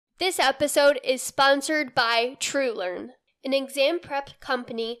This episode is sponsored by TrueLearn, an exam prep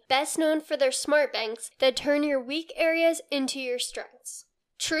company best known for their smart banks that turn your weak areas into your strengths.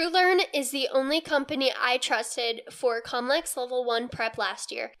 TrueLearn is the only company I trusted for COMLEX Level 1 prep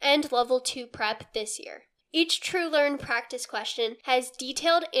last year and Level 2 prep this year. Each TrueLearn practice question has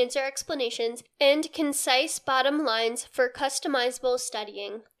detailed answer explanations and concise bottom lines for customizable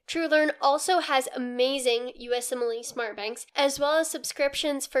studying. TrueLearn also has amazing USMLE Smart Banks, as well as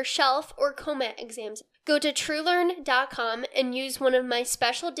subscriptions for shelf or COMAT exams. Go to TrueLearn.com and use one of my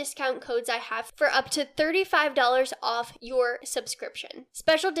special discount codes I have for up to $35 off your subscription.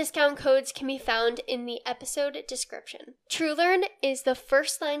 Special discount codes can be found in the episode description. TrueLearn is the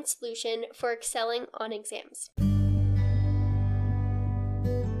first-line solution for excelling on exams.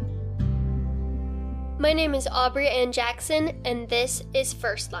 My name is Aubrey Ann Jackson, and this is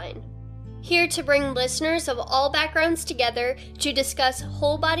First Line. Here to bring listeners of all backgrounds together to discuss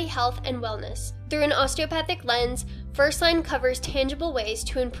whole body health and wellness. Through an osteopathic lens, First Line covers tangible ways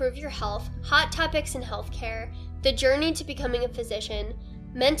to improve your health, hot topics in healthcare, the journey to becoming a physician,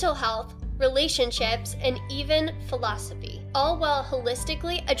 mental health, relationships, and even philosophy, all while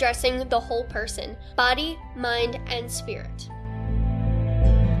holistically addressing the whole person, body, mind, and spirit.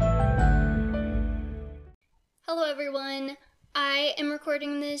 Hello everyone, I am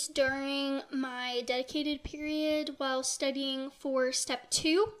recording this during my dedicated period while studying for Step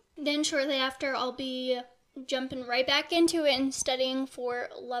 2. Then shortly after I'll be jumping right back into it and studying for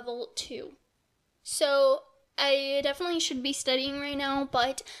Level 2. So I definitely should be studying right now,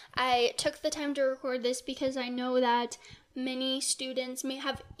 but I took the time to record this because I know that many students may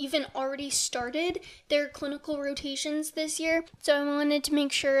have even already started their clinical rotations this year, so I wanted to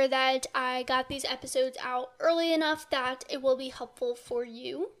make sure that I got these episodes out early enough that it will be helpful for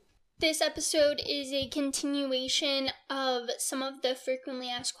you. This episode is a continuation of some of the frequently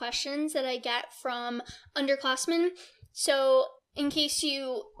asked questions that I get from underclassmen. So, in case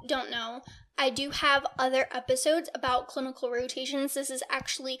you don't know, I do have other episodes about clinical rotations. This is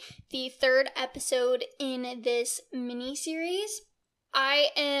actually the third episode in this mini-series. I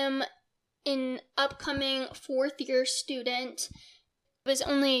am an upcoming fourth-year student. It was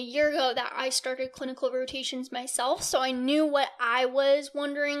only a year ago that I started clinical rotations myself, so I knew what I was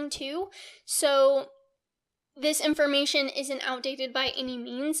wondering too. So this information isn't outdated by any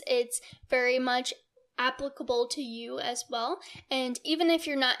means. It's very much applicable to you as well. And even if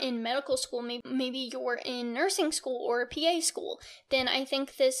you're not in medical school, maybe you're in nursing school or PA school, then I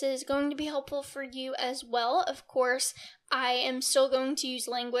think this is going to be helpful for you as well. Of course, I am still going to use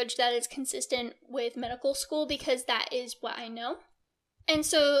language that is consistent with medical school because that is what I know. And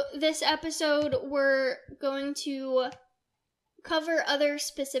so this episode, we're going to cover other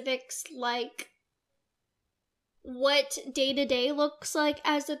specifics like what day-to-day looks like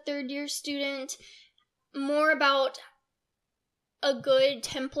as a third-year student, more about a good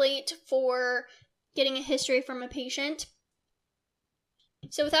template for getting a history from a patient.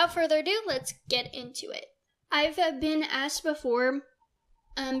 So without further ado, let's get into it. I've been asked before,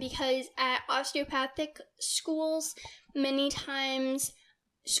 because at osteopathic schools, many times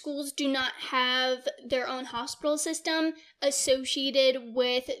schools do not have their own hospital system associated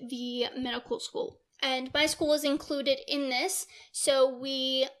with the medical school. And my school is included in this, so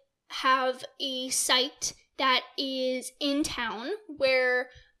we have a site that is in town where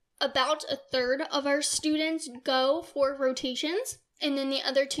about a third of our students go for rotations, and then the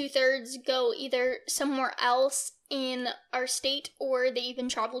other 2/3 go either somewhere else in our state or they even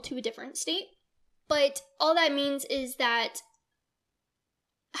travel to a different state. But all that means is that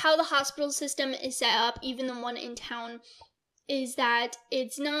how the hospital system is set up, even the one in town, is that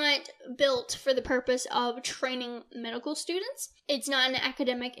it's not built for the purpose of training medical students. It's not an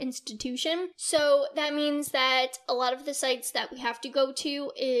academic institution. So that means that a lot of the sites that we have to go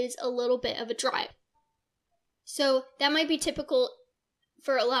to is a little bit of a drive. So that might be typical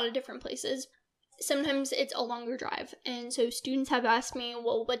for a lot of different places. Sometimes it's a longer drive. And so students have asked me,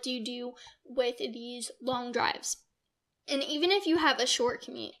 well, what do you do with these long drives? And even if you have a short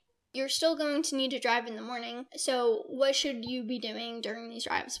commute, you're still going to need to drive in the morning. So what should you be doing during these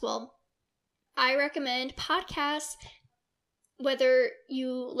drives? Well, I recommend podcasts, whether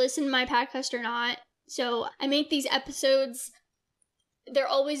you listen to my podcast or not. So I make these episodes, they're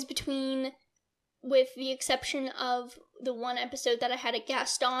always between, with the exception of the one episode that I had a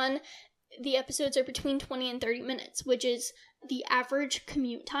guest on, the episodes are between 20 and 30 minutes, which is the average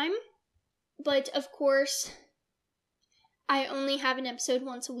commute time. But of course, I only have an episode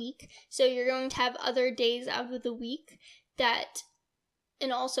once a week, so you're going to have other days out of the week that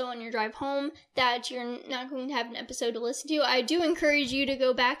and also on your drive home that you're not going to have an episode to listen to. I do encourage you to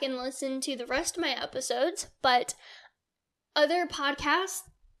go back and listen to the rest of my episodes, but other podcasts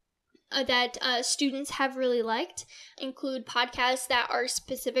that students have really liked include podcasts that are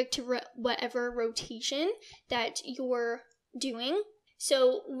specific to whatever rotation that you're doing.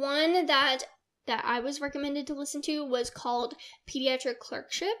 So one that I was recommended to listen to was called Pediatric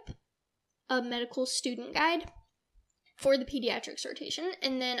Clerkship, a medical student guide for the pediatrics rotation.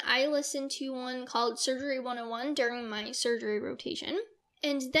 And then I listened to one called Surgery 101 during my surgery rotation.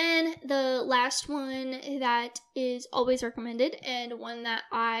 And then the last one that is always recommended, and one that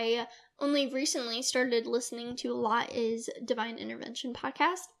I only recently started listening to a lot, is Divine Intervention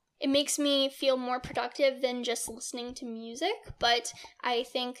Podcast. It makes me feel more productive than just listening to music, but I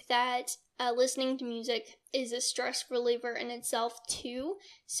think that listening to music is a stress reliever in itself too.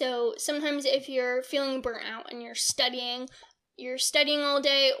 So sometimes if you're feeling burnt out and you're studying all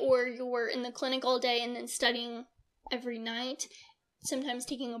day, or you're in the clinic all day and then studying every night, sometimes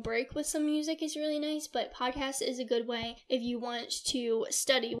taking a break with some music is really nice, but podcast is a good way if you want to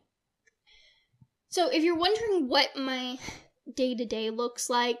study. So if you're wondering what my day-to-day looks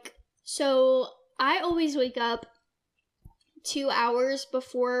like, so I always wake up 2 hours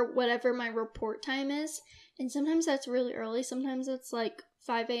before whatever my report time is, and sometimes that's really early, sometimes it's like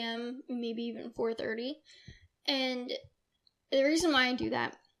 5 a.m., maybe even 4:30, and the reason why I do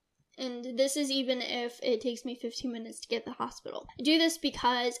that, and this is even if it takes me 15 minutes to get to the hospital, I do this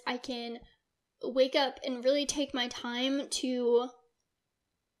because I can wake up and really take my time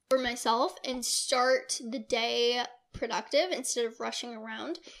for myself and start the day productive instead of rushing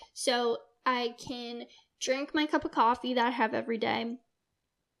around. So I can drink my cup of coffee that I have every day,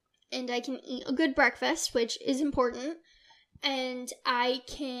 and I can eat a good breakfast, which is important, and I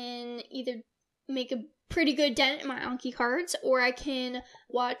can either make a pretty good dent in my Anki cards, or I can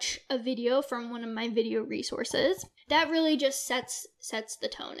watch a video from one of my video resources. That really just sets the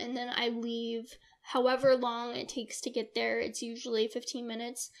tone, and then I leave however long it takes to get there. It's usually 15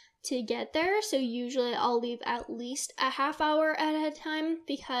 minutes to get there, so usually I'll leave at least a half hour at a time,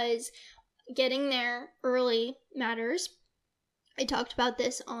 because getting there early matters. I talked about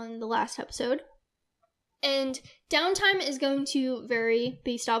this on the last episode. And downtime is going to vary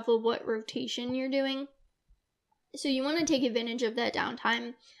based off of what rotation you're doing. So you want to take advantage of that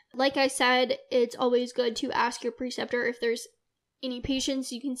downtime. Like I said, it's always good to ask your preceptor if there's any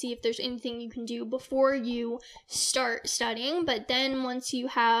patients. You can see if there's anything you can do before you start studying. But then once you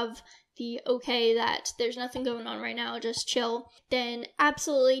have the okay that there's nothing going on right now, just chill, then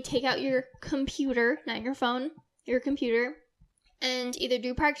absolutely take out your computer, not your phone, your computer, and either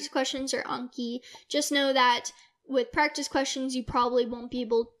do practice questions or Anki. Just know that with practice questions, you probably won't be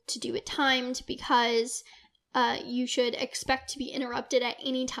able to do it timed, because you should expect to be interrupted at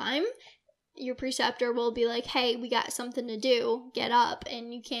any time. Your preceptor will be like, hey, we got something to do, get up,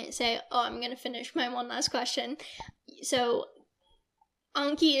 and you can't say, oh, I'm going to finish my one last question. So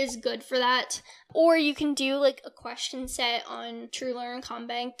Anki is good for that. Or you can do like a question set on TrueLearn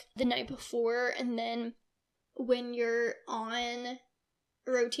CommBank the night before, and then when you're on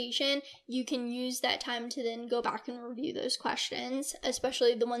rotation, you can use that time to then go back and review those questions,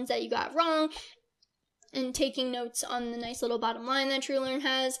 especially the ones that you got wrong, and taking notes on the nice little bottom line that TrueLearn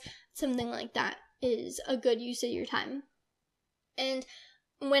has. Something like that is a good use of your time. And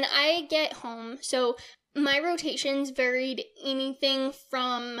when I get home, so my rotations varied anything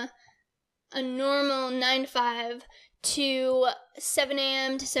from a normal 9 to 5 to 7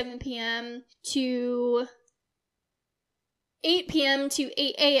 a.m. to 7 p.m. to 8 p.m. to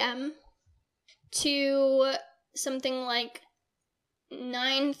 8 a.m. to something like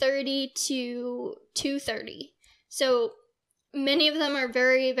 9:30 to 2:30. So many of them are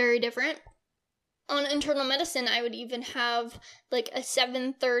very, very different. On internal medicine, I would even have like a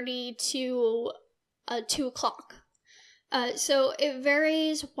 7:30 to 2 o'clock. So it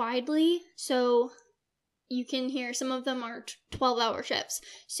varies widely. So you can hear some of them are 12-hour shifts.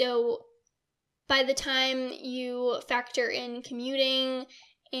 So by the time you factor in commuting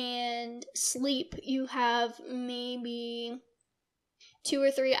and sleep, you have maybe 2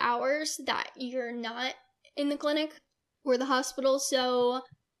 or 3 hours that you're not in the clinic or the hospital. So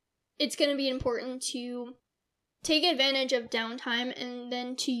it's going to be important to take advantage of downtime and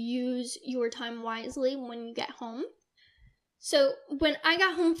then to use your time wisely when you get home. So when I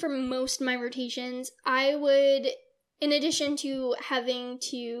got home from most of my rotations, I would, in addition to having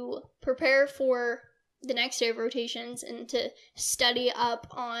to prepare for the next day of rotations and to study up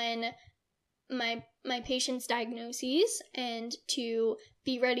on my patient's diagnoses and to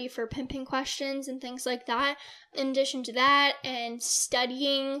be ready for pimping questions and things like that. In addition to that, and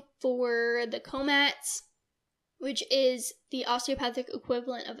studying for the COMATs, which is the osteopathic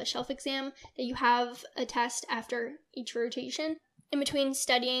equivalent of a shelf exam, that you have a test after each rotation. In between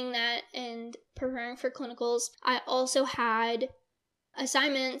studying that and preparing for clinicals, I also had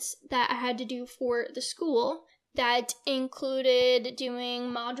assignments that I had to do for the school that included doing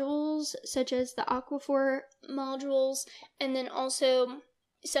modules such as the Aquaphor modules, and then also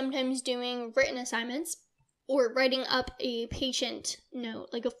sometimes doing written assignments or writing up a patient note,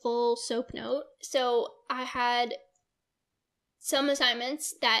 like a full SOAP note. So I had some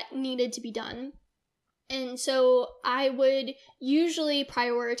assignments that needed to be done, and so I would usually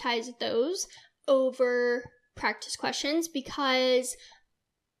prioritize those over practice questions because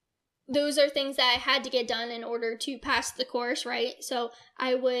those are things that I had to get done in order to pass the course, right? So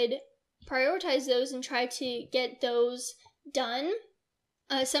I would prioritize those and try to get those done.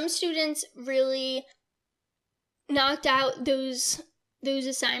 Some students really knocked out those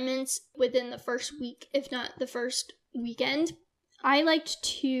assignments within the first week, if not the first weekend. I liked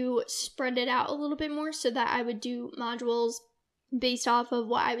to spread it out a little bit more so that I would do modules based off of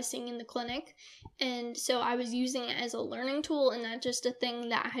what I was seeing in the clinic. And so I was using it as a learning tool and not just a thing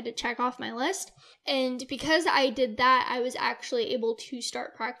that I had to check off my list. And because I did that, I was actually able to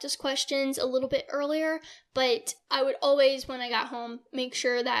start practice questions a little bit earlier. But I would always, when I got home, make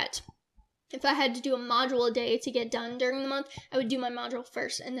sure that if I had to do a module a day to get done during the month, I would do my module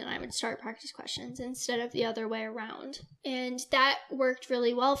first and then I would start practice questions instead of the other way around. And that worked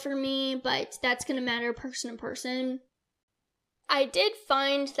really well for me, but that's going to matter person to person. I did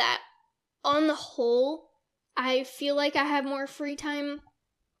find that on the whole, I feel like I have more free time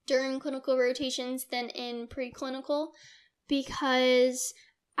during clinical rotations than in preclinical because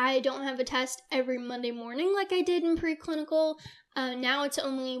I don't have a test every Monday morning like I did in preclinical. Now it's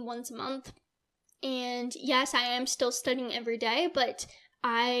only once a month. And yes, I am still studying every day, but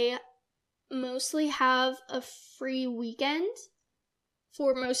I mostly have a free weekend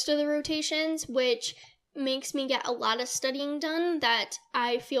for most of the rotations, which makes me get a lot of studying done that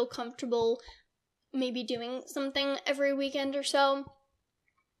I feel comfortable maybe doing something every weekend or so.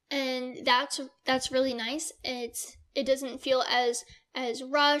 And that's really nice. It doesn't feel as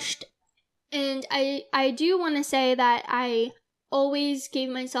rushed. And I do want to say that I always gave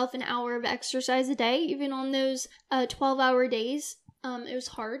myself an hour of exercise a day, even on those 12-hour days. It was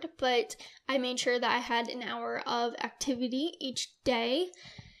hard, but I made sure that I had an hour of activity each day.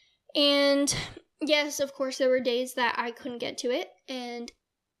 And yes, of course, there were days that I couldn't get to it, and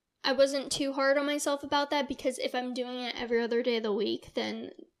I wasn't too hard on myself about that because if I'm doing it every other day of the week,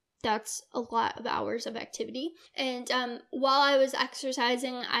 then that's a lot of hours of activity. And while I was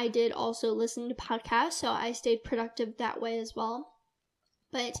exercising, I did also listen to podcasts, so I stayed productive that way as well.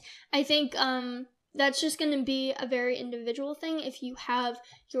 But I think that's just going to be a very individual thing if you have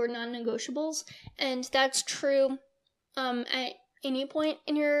your non-negotiables, and that's true at any point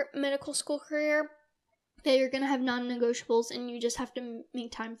in your medical school career, that you're going to have non-negotiables and you just have to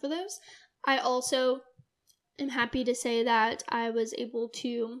make time for those. I also am happy to say that I was able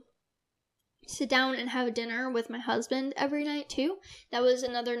to sit down and have a dinner with my husband every night too. That was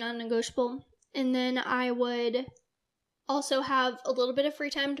another non-negotiable. And then I would also have a little bit of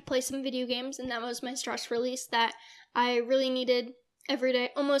free time to play some video games, and that was my stress release that I really needed every day.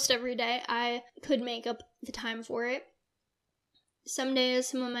 Almost every day I could make up the time for it. Some days,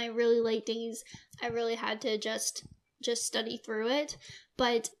 some of my really late days, I really had to just study through it,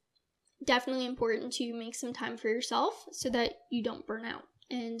 but definitely important to make some time for yourself so that you don't burn out.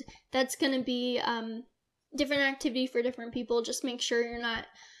 And that's going to be different activity for different people. Just make sure you're not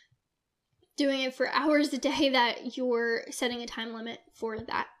doing it for hours a day, that you're setting a time limit for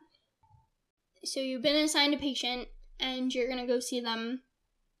that. So you've been assigned a patient and you're going to go see them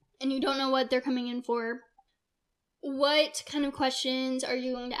and you don't know what they're coming in for. What kind of questions are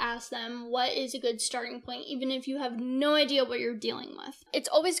you going to ask them? What is a good starting point, even if you have no idea what you're dealing with? It's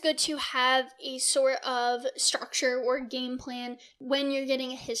always good to have a sort of structure or game plan when you're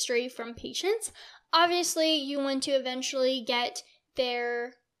getting a history from patients. Obviously, you want to eventually get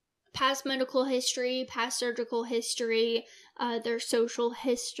their past medical history, past surgical history, their social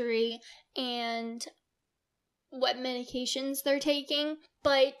history, and what medications they're taking.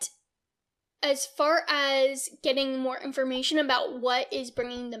 But as far as getting more information about what is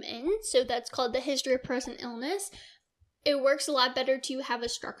bringing them in, so that's called the history of present illness, it works a lot better to have a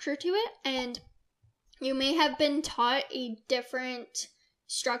structure to it. And you may have been taught a different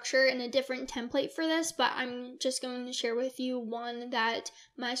structure and a different template for this, but I'm just going to share with you one that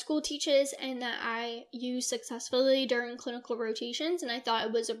my school teaches and that I use successfully during clinical rotations, and I thought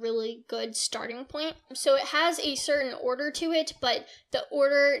it was a really good starting point. So it has a certain order to it, but the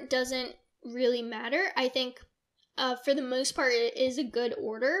order doesn't really matter. I think for the most part it is a good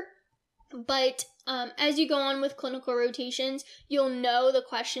order, but as you go on with clinical rotations, you'll know the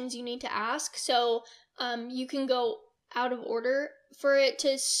questions you need to ask, so you can go out of order for it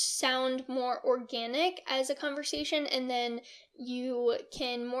to sound more organic as a conversation, and then you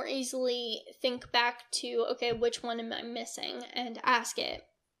can more easily think back to, okay, which one am I missing, and ask it.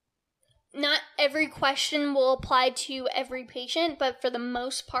 Not every question will apply to every patient, but for the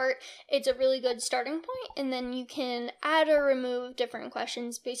most part, it's a really good starting point, and then you can add or remove different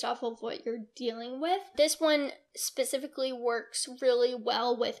questions based off of what you're dealing with. This one specifically works really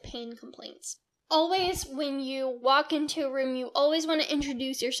well with pain complaints. Always, when you walk into a room, you always want to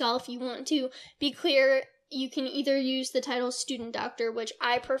introduce yourself. You want to be clear. You can either use the title student doctor, which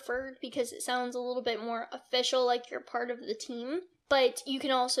I preferred because it sounds a little bit more official, like you're part of the team. But you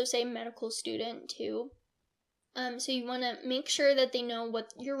can also say medical student too. So you want to make sure that they know what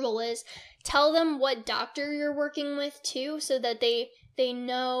your role is. Tell them what doctor you're working with too, so that they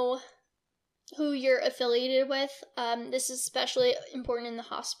know who you're affiliated with. This is especially important in the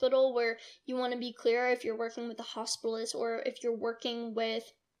hospital, where you want to be clear if you're working with a hospitalist or if you're working with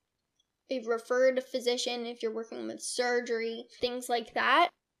a referred physician, if you're working with surgery, things like that.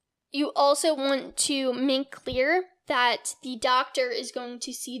 You also want to make clear that the doctor is going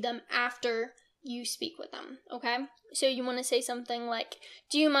to see them after you speak with them, okay? So you want to say something like,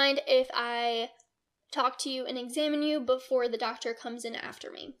 do you mind if I talk to you and examine you before the doctor comes in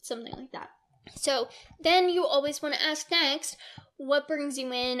after me? Something like that. So then you always want to ask next, what brings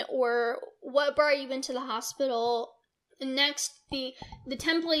you in, or what brought you into the hospital? And next, the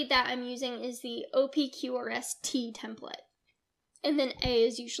template that I'm using is the OPQRST template. And then A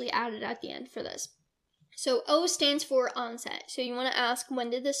is usually added at the end for this. So O stands for onset. So you want to ask,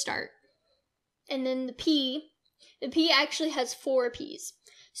 when did this start? And then the P actually has 4 Ps.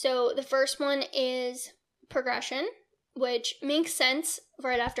 So the first one is progression, which makes sense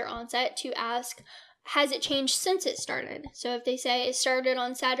right after onset to ask, has it changed since it started? So if they say it started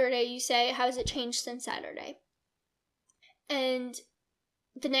on Saturday, you say, how has it changed since Saturday? And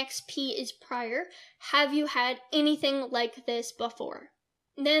the next P is prior. Have you had anything like this before?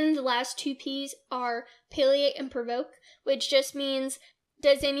 Then the last 2 Ps are palliate and provoke, which just means,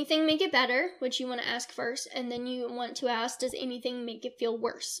 does anything make it better? Which you want to ask first, and then you want to ask, does anything make it feel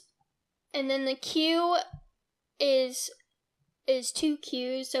worse? And then the Q is 2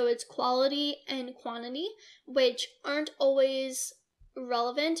 Qs, so it's quality and quantity, which aren't always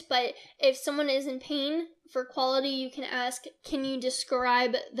relevant, but if someone is in pain, for quality you can ask, can you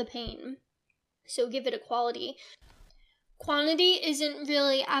describe the pain? So give it a quality. Quantity isn't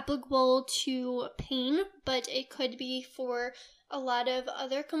really applicable to pain, but it could be for a lot of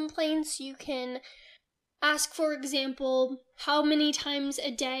other complaints. You can ask, for example, how many times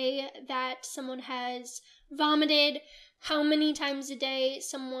a day that someone has vomited, how many times a day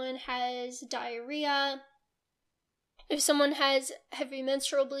someone has diarrhea. If someone has heavy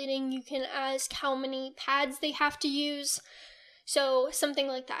menstrual bleeding, you can ask how many pads they have to use. So something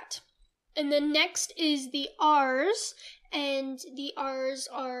like that. And then next is the R's, and the R's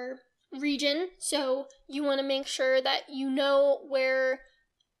are region. So you want to make sure that you know where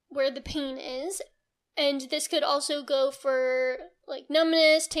the pain is. And this could also go for like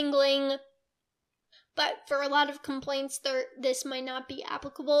numbness, tingling, but for a lot of complaints, this might not be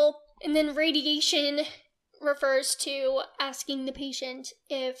applicable. And then radiation refers to asking the patient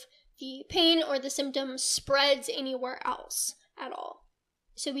if the pain or the symptom spreads anywhere else at all.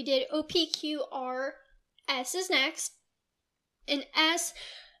 So we did OPQR. S is next. And S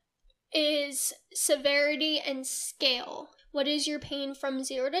is severity and scale. What is your pain from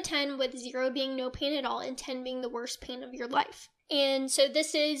 0 to 10, with 0 being no pain at all and 10 being the worst pain of your life? And so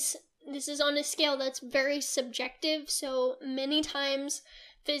this is on a scale that's very subjective, so many times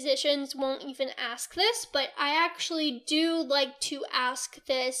physicians won't even ask this, but I actually do like to ask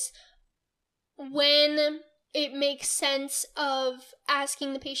this when it makes sense of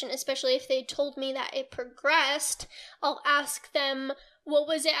asking the patient, especially if they told me that it progressed. I'll ask them, what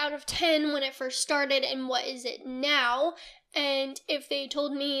was it out of 10 when it first started and what is it now? And if they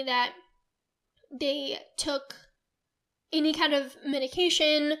told me that they took any kind of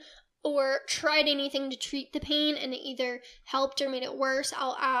medication or tried anything to treat the pain and it either helped or made it worse,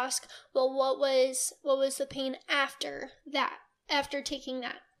 I'll ask, well, what was the pain after that, after taking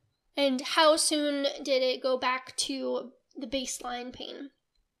that? And how soon did it go back to the baseline pain?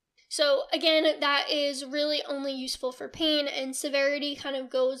 So again, that is really only useful for pain, and severity kind of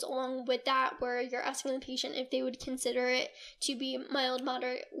goes along with that, where you're asking the patient if they would consider it to be mild,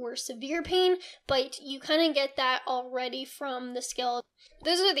 moderate, or severe pain, but you kind of get that already from the scale.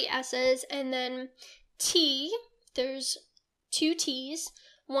 Those are the S's, and then T, there's 2 T's.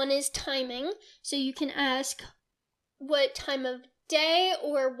 One is timing, so you can ask what time of day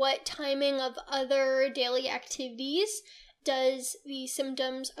or what timing of other daily activities does the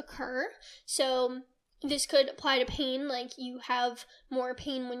symptoms occur. So this could apply to pain, like you have more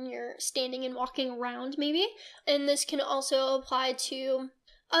pain when you're standing and walking around maybe. And this can also apply to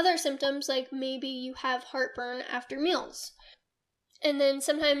other symptoms, like maybe you have heartburn after meals. And then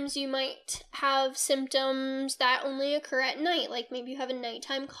sometimes you might have symptoms that only occur at night, like maybe you have a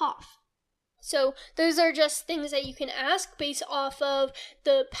nighttime cough. So those are just things that you can ask based off of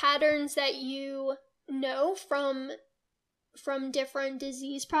the patterns that you know from different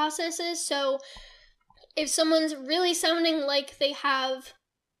disease processes. So if someone's really sounding like they have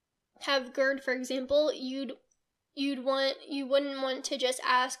GERD, for example, you wouldn't want to just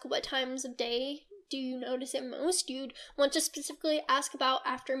ask what times of day do you notice it most. You'd want to specifically ask about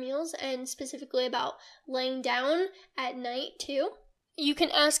after meals and specifically about laying down at night too. You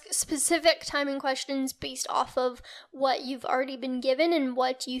can ask specific timing questions based off of what you've already been given and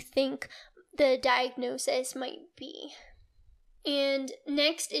what you think the diagnosis might be. And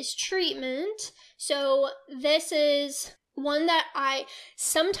next is treatment. So this is one that I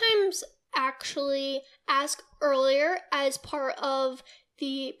sometimes actually ask earlier as part of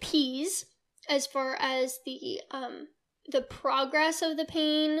the P's, as far as the progress of the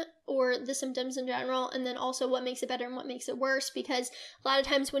pain or the symptoms in general, and then also what makes it better and what makes it worse, because a lot of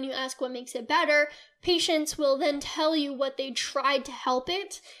times when you ask what makes it better, patients will then tell you what they tried to help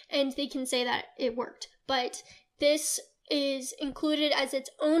it, and they can say that it worked. But this is included as its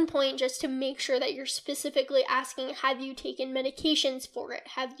own point just to make sure that you're specifically asking, have you taken medications for it?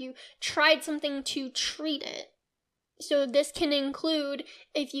 Have you tried something to treat it? So this can include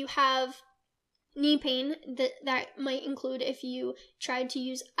if you have knee pain, that might include if you tried to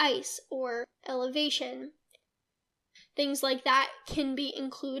use ice or elevation. Things like that can be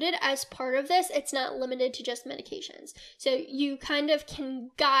included as part of this. It's not limited to just medications. So you kind of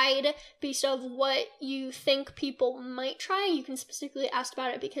can guide based off what you think people might try. You can specifically ask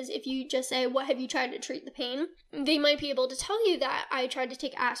about it, because if you just say, what have you tried to treat the pain? They might be able to tell you that I tried to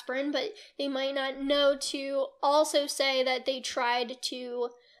take aspirin, but they might not know to also say that they tried to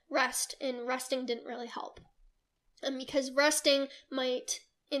rest, and resting didn't really help. Because resting might,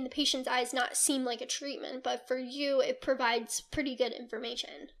 in the patient's eyes, not seem like a treatment, but for you, it provides pretty good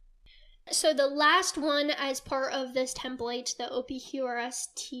information. So the last one as part of this template, the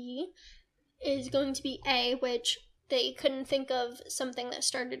OPQRST, is going to be A, which they couldn't think of something that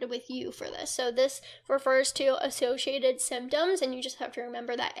started with U for this. So this refers to associated symptoms, and you just have to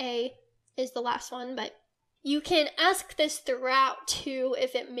remember that A is the last one, but you can ask this throughout too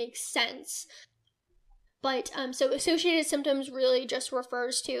if it makes sense. But so associated symptoms really just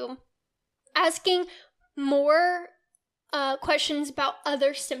refers to asking more questions about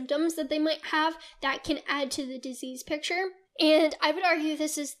other symptoms that they might have that can add to the disease picture. And I would argue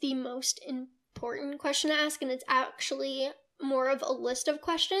this is the most important question to ask, and it's actually more of a list of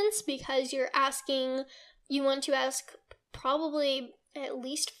questions, because you want to ask probably at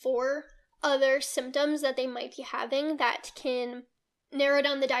least 4 other symptoms that they might be having that can narrow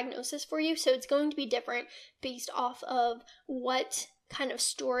down the diagnosis for you. So it's going to be different based off of what kind of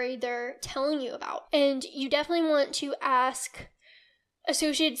story they're telling you about. And you definitely want to ask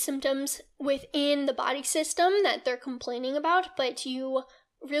associated symptoms within the body system that they're complaining about, but you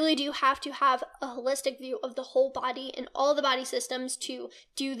really do have to have a holistic view of the whole body and all the body systems to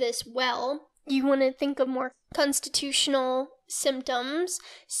do this well. You want to think of more constitutional symptoms,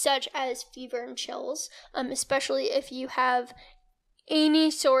 such as fever and chills, especially if you have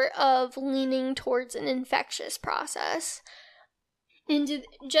any sort of leaning towards an infectious process. And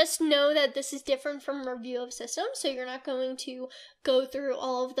just know that this is different from review of systems, so you're not going to go through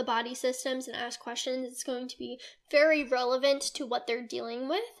all of the body systems and ask questions. It's going to be very relevant to what they're dealing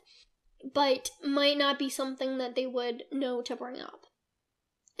with, but might not be something that they would know to bring up.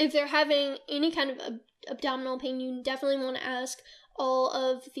 If they're having any kind of abdominal pain, you definitely want to ask all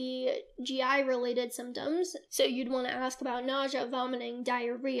of the GI-related symptoms. So you'd want to ask about nausea, vomiting,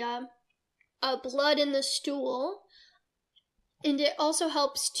 diarrhea, blood in the stool. And it also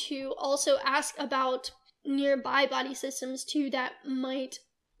helps to also ask about nearby body systems too that might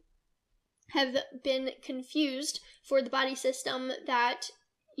have been confused for the body system that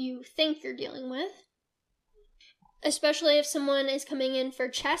you think you're dealing with. Especially if someone is coming in for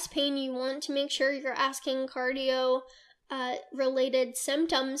chest pain, you want to make sure you're asking cardio related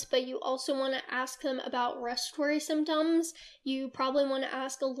symptoms, but you also want to ask them about respiratory symptoms. You probably want to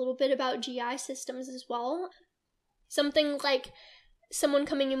ask a little bit about GI systems as well. Something like someone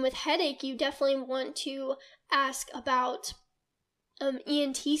coming in with headache, you definitely want to ask about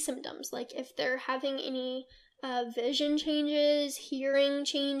ENT symptoms, like if they're having any vision changes, hearing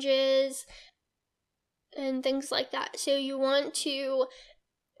changes, and things like that. So you want to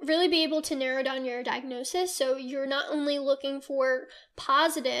really be able to narrow down your diagnosis, so you're not only looking for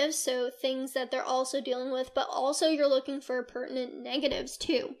positives, so things that they're also dealing with, but also you're looking for pertinent negatives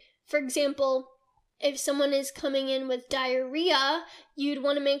too. For example, if someone is coming in with diarrhea, you'd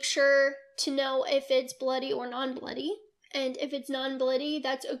want to make sure to know if it's bloody or non-bloody. And if it's non-bloody,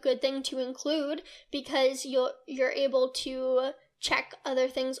 that's a good thing to include because you're able to check other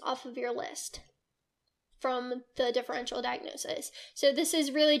things off of your list from the differential diagnosis. So this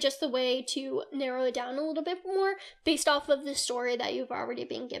is really just the way to narrow it down a little bit more based off of the story that you've already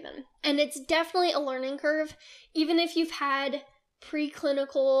been given. And it's definitely a learning curve. Even if you've had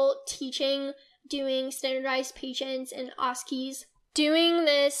preclinical teaching, doing standardized patients and OSCEs, doing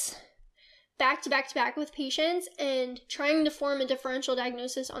this back to back with patients and trying to form a differential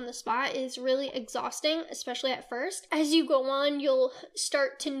diagnosis on the spot is really exhausting, especially at first. As you go on, you'll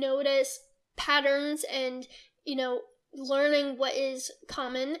start to notice patterns and, learning what is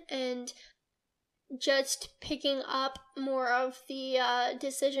common and just picking up more of the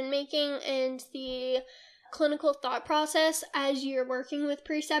decision making and the clinical thought process as you're working with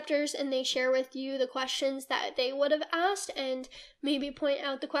preceptors and they share with you the questions that they would have asked and maybe point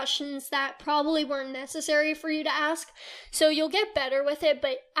out the questions that probably weren't necessary for you to ask. So you'll get better with it,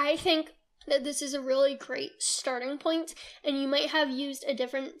 but I think that this is a really great starting point, and you might have used a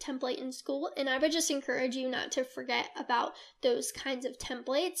different template in school, and I would just encourage you not to forget about those kinds of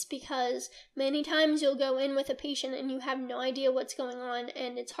templates, because many times you'll go in with a patient and you have no idea what's going on,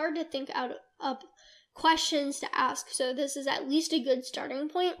 and it's hard to think out of questions to ask. So this is at least a good starting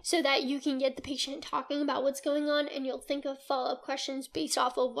point so that you can get the patient talking about what's going on, and you'll think of follow-up questions based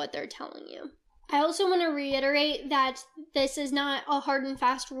off of what they're telling you. I also want to reiterate that this is not a hard and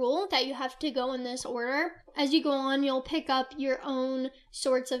fast rule that you have to go in this order. As you go on, you'll pick up your own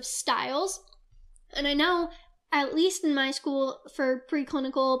sorts of styles. And I know, at least in my school, for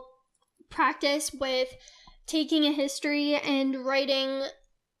preclinical practice with taking a history and writing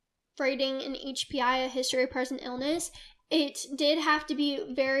an HPI, a history of present illness, it did have to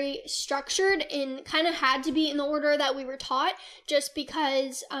be very structured and kind of had to be in the order that we were taught, just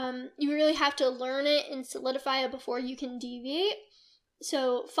because you really have to learn it and solidify it before you can deviate.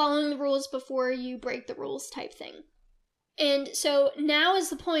 So following the rules before you break the rules type thing. And so now is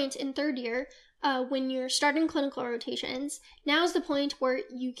the point in third year, when you're starting clinical rotations, now is the point where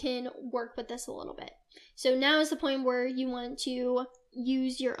you can work with this a little bit. So now is the point where you want to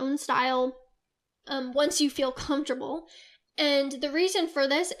use your own style once you feel comfortable. And the reason for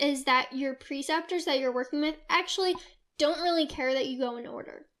this is that your preceptors that you're working with actually don't really care that you go in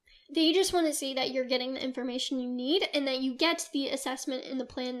order. They just want to see that you're getting the information you need and that you get the assessment and the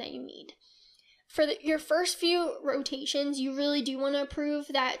plan that you need. For your first few rotations, you really do want to prove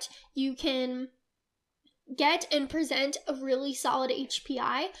that you can get and present a really solid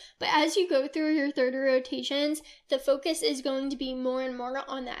HPI, but as you go through your third rotations, the focus is going to be more and more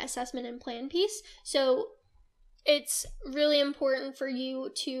on that assessment and plan piece. So it's really important for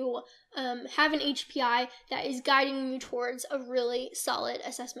you to have an HPI that is guiding you towards a really solid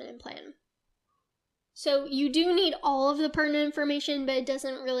assessment and plan. So you do need all of the pertinent information, but it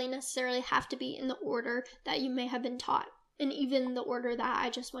doesn't really necessarily have to be in the order that you may have been taught, and even the order that I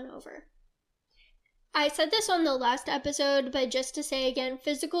just went over. I said this on the last episode, but just to say again,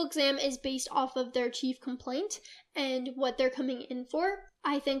 physical exam is based off of their chief complaint and what they're coming in for.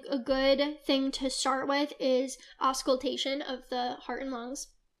 I think a good thing to start with is auscultation of the heart and lungs,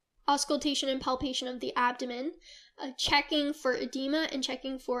 auscultation and palpation of the abdomen, checking for edema, and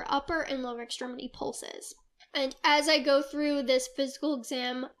checking for upper and lower extremity pulses. And as I go through this physical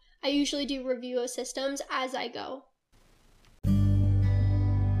exam, I usually do review of systems as I go.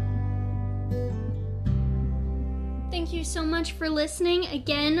 Thank you so much for listening.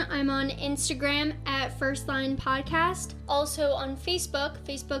 Again, I'm on Instagram at First Line Podcast. Also on Facebook,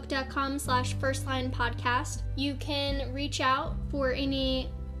 facebook.com/First Line Podcast. You can reach out for any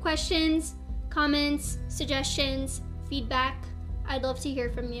questions, comments, suggestions, feedback. I'd love to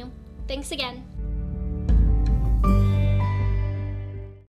hear from you. Thanks again.